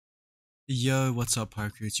Yo, what's up,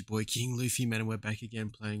 Parker? It's your boy King Luffy, man, and we're back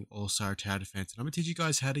again playing All-Star Tower Defense. And I'm gonna teach you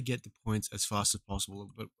guys how to get the points as fast as possible.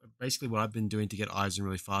 But basically, what I've been doing to get Aizen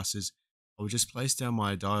really fast is I would just place down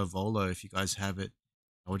my Diavolo if you guys have it.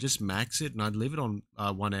 I would just max it and I'd leave it on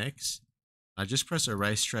 1x. I just press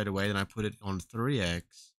erase straight away, then I put it on 3x.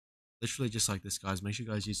 Literally just like this, guys. Make sure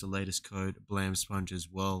you guys use the latest code, Blam Sponge, as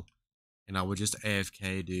well. And I would just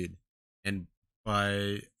AFK, dude. And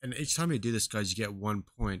and each time you do this, guys, you get 1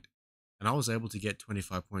 point, and I was able to get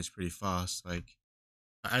 25 points pretty fast. Like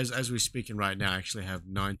as we're speaking right now, I actually have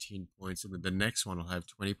 19 points, and then the next one will have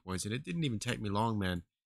 20 points, and it didn't even take me long, man.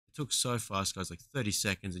 It took so fast, guys, like 30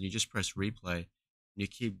 seconds, and you just press replay, and you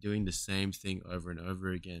keep doing the same thing over and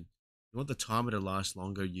over again. You want the timer to last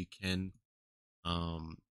longer, you can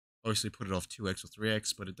um obviously put it off 2x or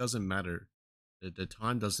 3x, but it doesn't matter. The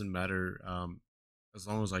time doesn't matter, as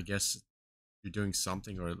long as I guess you're doing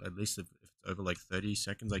something, or at least if it's over like 30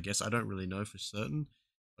 seconds, I guess. I don't really know for certain,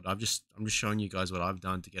 but I'm just showing you guys what I've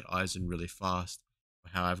done to get Aizen really fast,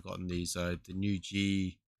 or how I've gotten these the new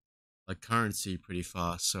G like currency pretty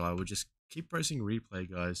fast. So I would just keep pressing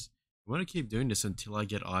replay, guys. I want to keep doing this until I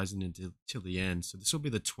get Aizen until the end. So this will be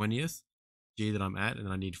the 20th G that I'm at, and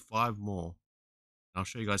I need 5 more. I'll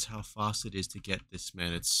show you guys how fast it is to get this,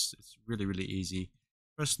 man. It's really easy.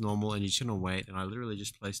 Press normal and you're just gonna wait, and I literally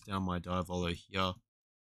just placed down my Diavolo here.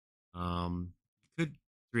 You could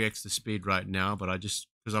 3x the speed right now, but I just,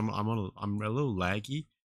 because I'm a little laggy,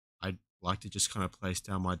 I'd like to just kind of place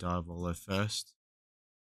down my Diavolo first,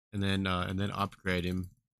 and then upgrade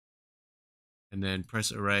him, and then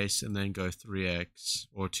press erase, and then go 3x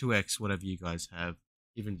or 2x, whatever you guys have.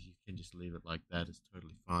 Even if you can just leave it like that, it's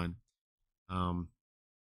totally fine. Um,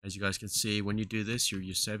 as you guys can see, when you do this,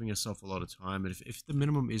 you're saving yourself a lot of time. And if the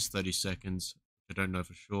minimum is 30 seconds, I don't know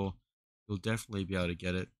for sure, you'll definitely be able to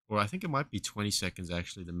get it. Or I think it might be 20 seconds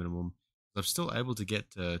actually, the minimum. I'm still able to get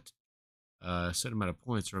to a certain amount of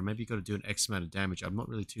points, or maybe you got to do an X amount of damage. I'm not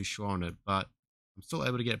really too sure on it, but I'm still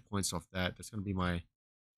able to get points off that. That's going to be my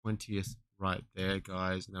 20th right there,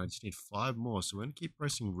 guys. Now I just need 5 more, so we're going to keep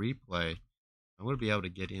pressing replay. I'm going to be able to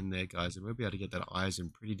get in there, guys, and we'll be able to get that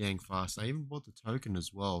Aizen pretty dang fast. I even bought the token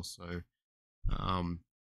as well, so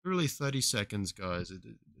really 30 seconds, guys.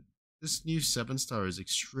 This new 7-star is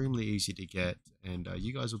extremely easy to get, and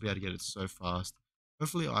you guys will be able to get it so fast.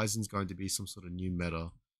 Hopefully Aizen's going to be some sort of new meta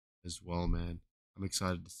as well, man. I'm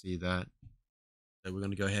excited to see that. So we're going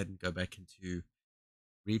to go ahead and go back into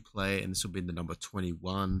replay, and this will be the number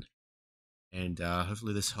 21. And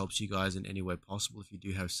hopefully this helps you guys in any way possible. If you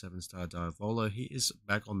do have 7-star Diavolo, he is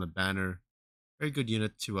back on the banner. Very good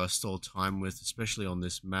unit to stall time with, especially on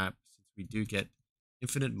this map, since we do get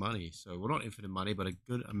infinite money. So, well, not infinite money, but a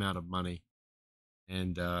good amount of money.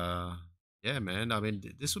 And yeah, man, I mean,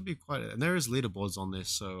 this would be quite, and there is leaderboards on this,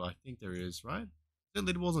 so I think there is, right? There are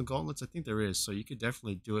leaderboards on gauntlets? I think there is. So you could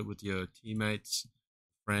definitely do it with your teammates,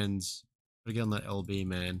 friends. But get on that LB,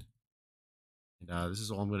 man. And this is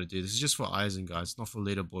all I'm going to do. This is just for Aizen, guys, not for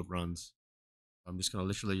leaderboard runs. I'm just going to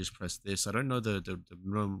literally just press this. I don't know the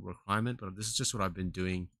minimum requirement, but this is just what I've been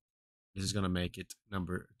doing. This is going to make it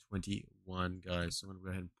number 21, guys. So I'm going to go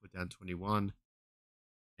ahead and put down 21.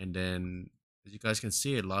 And then, as you guys can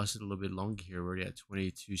see, it lasted a little bit longer here. We're already at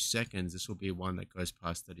 22 seconds. This will be one that goes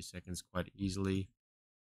past 30 seconds quite easily.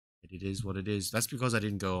 And it is what it is. That's because I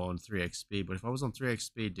didn't go on 3x speed. But if I was on 3x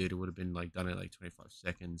speed, dude, it would have been like done in like 25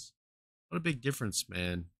 seconds. What a big difference,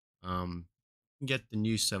 man. You can get the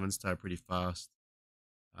new 7-star pretty fast.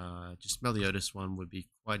 Just Meliodas one would be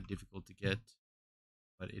quite difficult to get,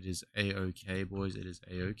 but it is a-okay, boys. It is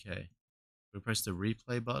a-okay. We'll press the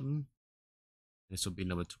replay button. This will be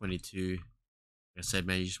number 22. Like I said,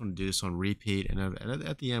 man, you just want to do this on repeat, and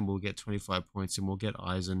at the end we'll get 25 points, and we'll get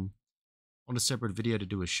Aizen on a separate video to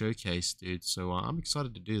do a showcase, dude. So I'm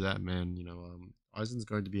excited to do that, man. You know, Aizen's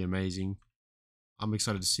going to be amazing. I'm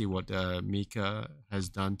excited to see what Mika has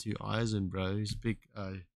done to Aizen, bro. He's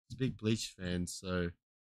a big Bleach fan, so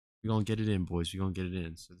we're gonna get it in, boys. We're gonna get it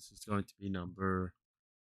in. So this is going to be number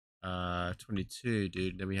 22,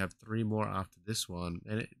 dude. Then we have 3 more after this one,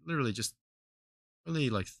 and it literally just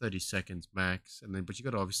only like 30 seconds max. And then, but you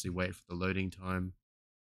got to obviously wait for the loading time.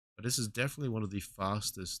 But this is definitely one of the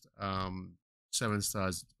fastest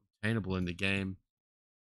 7-stars obtainable in the game.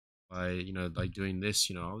 By like doing this,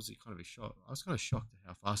 I was kind of shocked. I was kind of shocked at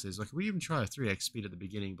how fast it is. Like we even try a 3x speed at the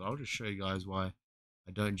beginning, but I'll just show you guys why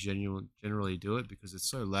I don't generally do it, because it's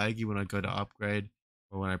so laggy when I go to upgrade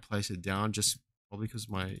or when I place it down. Just probably because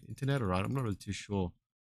my internet, or I'm not really too sure.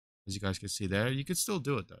 As you guys can see there, you could still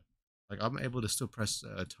do it though. Like I'm able to still press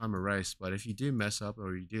time erase, but if you do mess up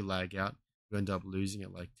or you do lag out, you end up losing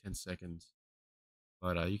it like 10 seconds.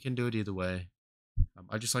 but you can do it either way.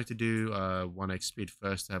 I just like to do 1x speed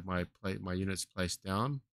first to have my units placed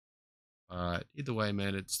down. Either way,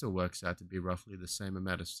 man, it still works out to be roughly the same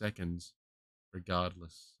amount of seconds,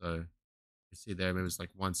 regardless. So you can see there, maybe it's like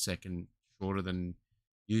 1 second shorter than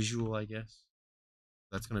usual, I guess.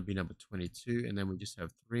 That's going to be number 22, and then we just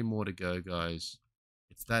have 3 more to go, guys.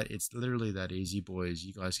 It's literally that easy, boys.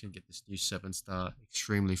 You guys can get this new 7-star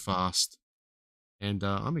extremely fast. And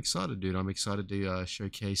I'm excited, dude. I'm excited to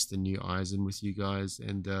showcase the new Aizen with you guys.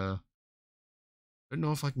 And I don't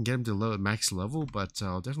know if I can get him to low max level, but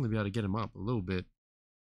I'll definitely be able to get him up a little bit.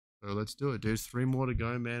 So let's do it, dude. 3 more to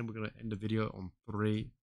go, man. We're gonna end the video on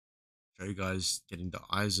 3. Show you guys getting the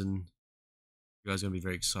Aizen. You guys are gonna be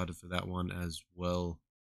very excited for that one as well.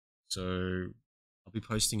 So I'll be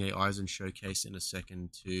posting a Aizen showcase in a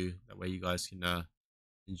second too. That way you guys can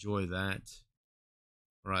enjoy that.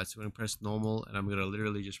 Alright, so we're gonna press normal, and I'm gonna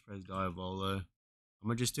literally just press Diavolo. I'm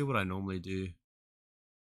gonna just do what I normally do,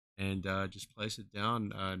 and just place it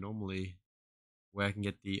down normally, where I can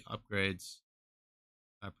get the upgrades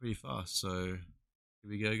pretty fast. So here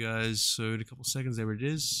we go, guys. So in a couple seconds, there it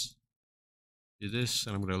is. Do this,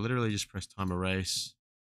 and I'm gonna literally just press time erase,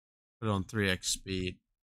 put it on 3x speed.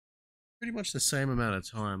 Pretty much the same amount of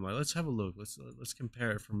time. Like, let's have a look. Let's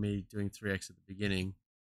compare it from me doing 3x at the beginning.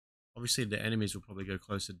 Obviously, the enemies will probably go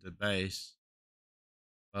closer to the base,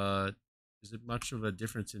 but is it much of a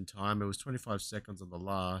difference in time? It was 25 seconds on the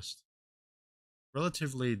last.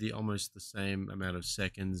 Relatively almost the same amount of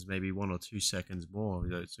seconds, maybe 1 or 2 seconds more.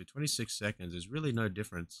 So 26 seconds is really no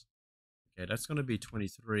difference. Okay, that's going to be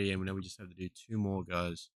 23, and now we just have to do 2 more,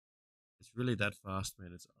 guys. It's really that fast,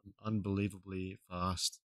 man. It's unbelievably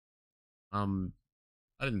fast.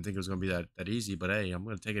 I didn't think it was going to be that easy, but hey, I'm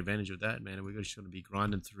going to take advantage of that, man. And we're just going to be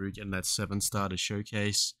grinding through, getting that 7-star to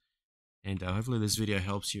showcase. And hopefully this video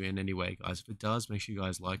helps you in any way, guys. If it does, make sure you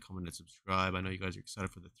guys like, comment, and subscribe. I know you guys are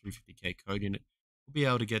excited for the 350k code unit. We'll be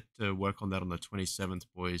able to get to work on that on the 27th,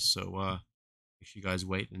 boys. So make sure you guys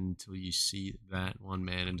wait until you see that one,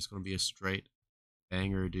 man. And it's going to be a straight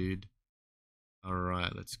banger, dude.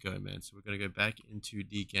 Alright, let's go, man. So we're going to go back into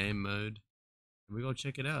the game mode. And we're going to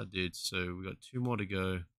check it out, dude. So we got 2 more to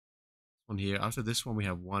go on here. After this one, we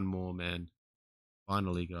have 1 more, man.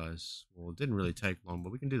 Finally, guys. Well, it didn't really take long,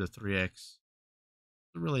 but we can do the 3x.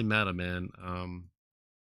 Doesn't really matter, man.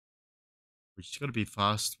 We just got to be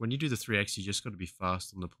fast. When you do the 3x, you just got to be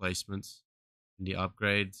fast on the placements and the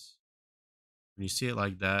upgrades. When you see it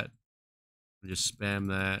like that, you just spam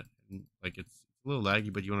that. And, like, it's a little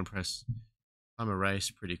laggy, but you want to press time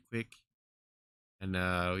erase pretty quick. And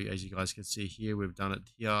as you guys can see here, we've done it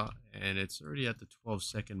here, and it's already at the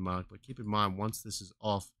 12-second mark. But keep in mind, once this is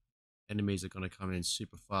off, enemies are going to come in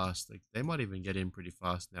super fast. Like, they might even get in pretty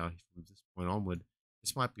fast now from this point onward.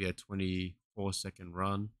 This might be a 24-second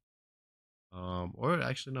run. Or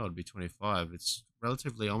actually, no, it'd be 25. It's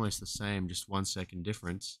relatively almost the same, just 1 second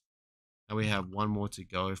difference. Now we have 1 more to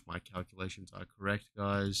go if my calculations are correct,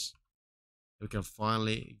 guys. We can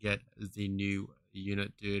finally get the new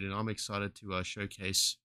unit, dude, and I'm excited to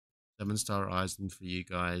showcase 7-star Aizen for you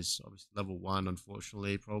guys. Obviously, level 1,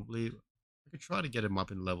 unfortunately, probably. I could try to get him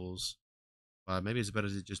up in levels, but maybe it's better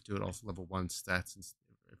to just do it off level 1 stats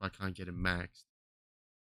if I can't get him maxed.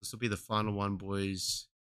 This will be the final one, boys.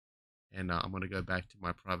 And I'm going to go back to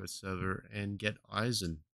my private server and get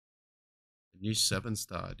Aizen, the new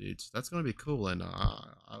 7-star, dude. So that's going to be cool. And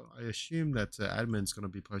I assume that admin's going to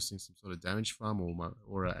be posting some sort of damage farm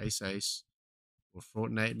or Ace or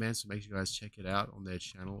Fortnite, man. So make sure you guys check it out on their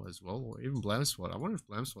channel as well. Or even Blamswat. I wonder if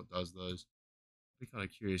Blamswat does those. I'd be kind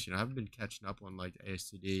of curious. You know, I haven't been catching up on like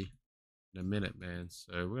ASTD in a minute, man.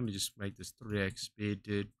 So we're going to just make this 3x speed,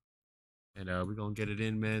 dude. And we're going to get it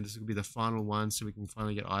in, man. This is going to be the final one, so we can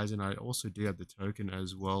finally get Aizen. I also do have the token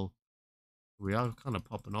as well. We are kind of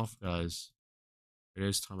popping off, guys. It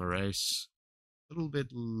is time erase. A little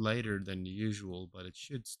bit later than usual, but it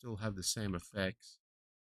should still have the same effects.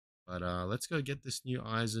 But let's go get this new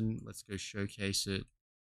Aizen. Let's go showcase it.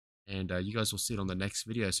 And you guys will see it on the next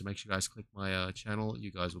video, so make sure you guys click my channel.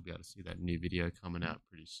 You guys will be able to see that new video coming out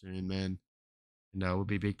pretty soon, man. And we'll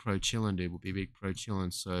be big pro chilling, dude. We'll be big pro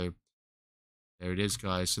chilling, so... There it is,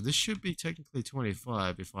 guys. So this should be technically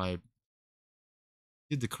 25 if I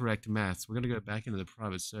did the correct math. We're going to go back into the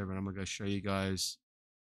private server, and I'm going to go show you guys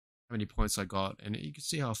how many points I got. And you can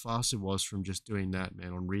see how fast it was from just doing that,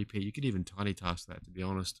 man, on repeat. You could even tiny task that, to be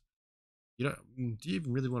honest. Do you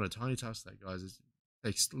even really want to tiny task that, guys? It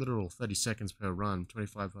takes literal 30 seconds per run,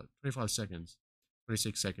 25 seconds,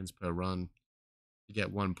 26 seconds per run to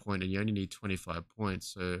get 1 point, and you only need 25 points.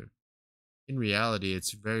 So in reality,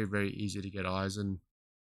 it's very, very easy to get Aizen.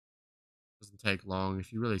 Doesn't take long.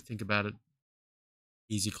 If you really think about it,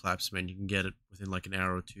 easy claps, man, you can get it within like an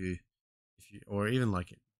hour or two, if you, or even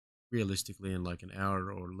like realistically in like an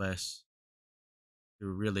hour or less. If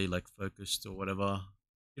you're really like focused or whatever.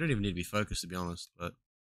 You don't even need to be focused to be honest. But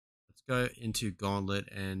let's go into Gauntlet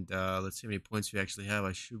and let's see how many points we actually have.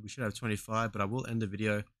 We should have 25, but I will end the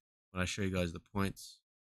video when I show you guys the points.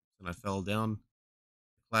 And I fell down.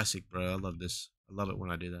 Classic, bro. I love this. I love it when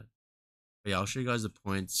I do that. But yeah, I'll show you guys the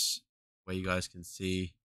points where you guys can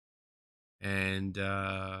see, and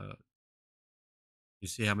you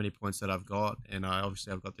see how many points that I've got. And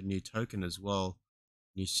I've got the new token as well,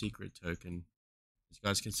 new secret token. As you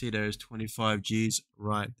guys can see, there's 25 Gs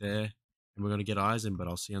right there, and we're gonna get Aizen. But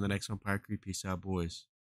I'll see you on the next one. Pirate Crew. Peace out, boys.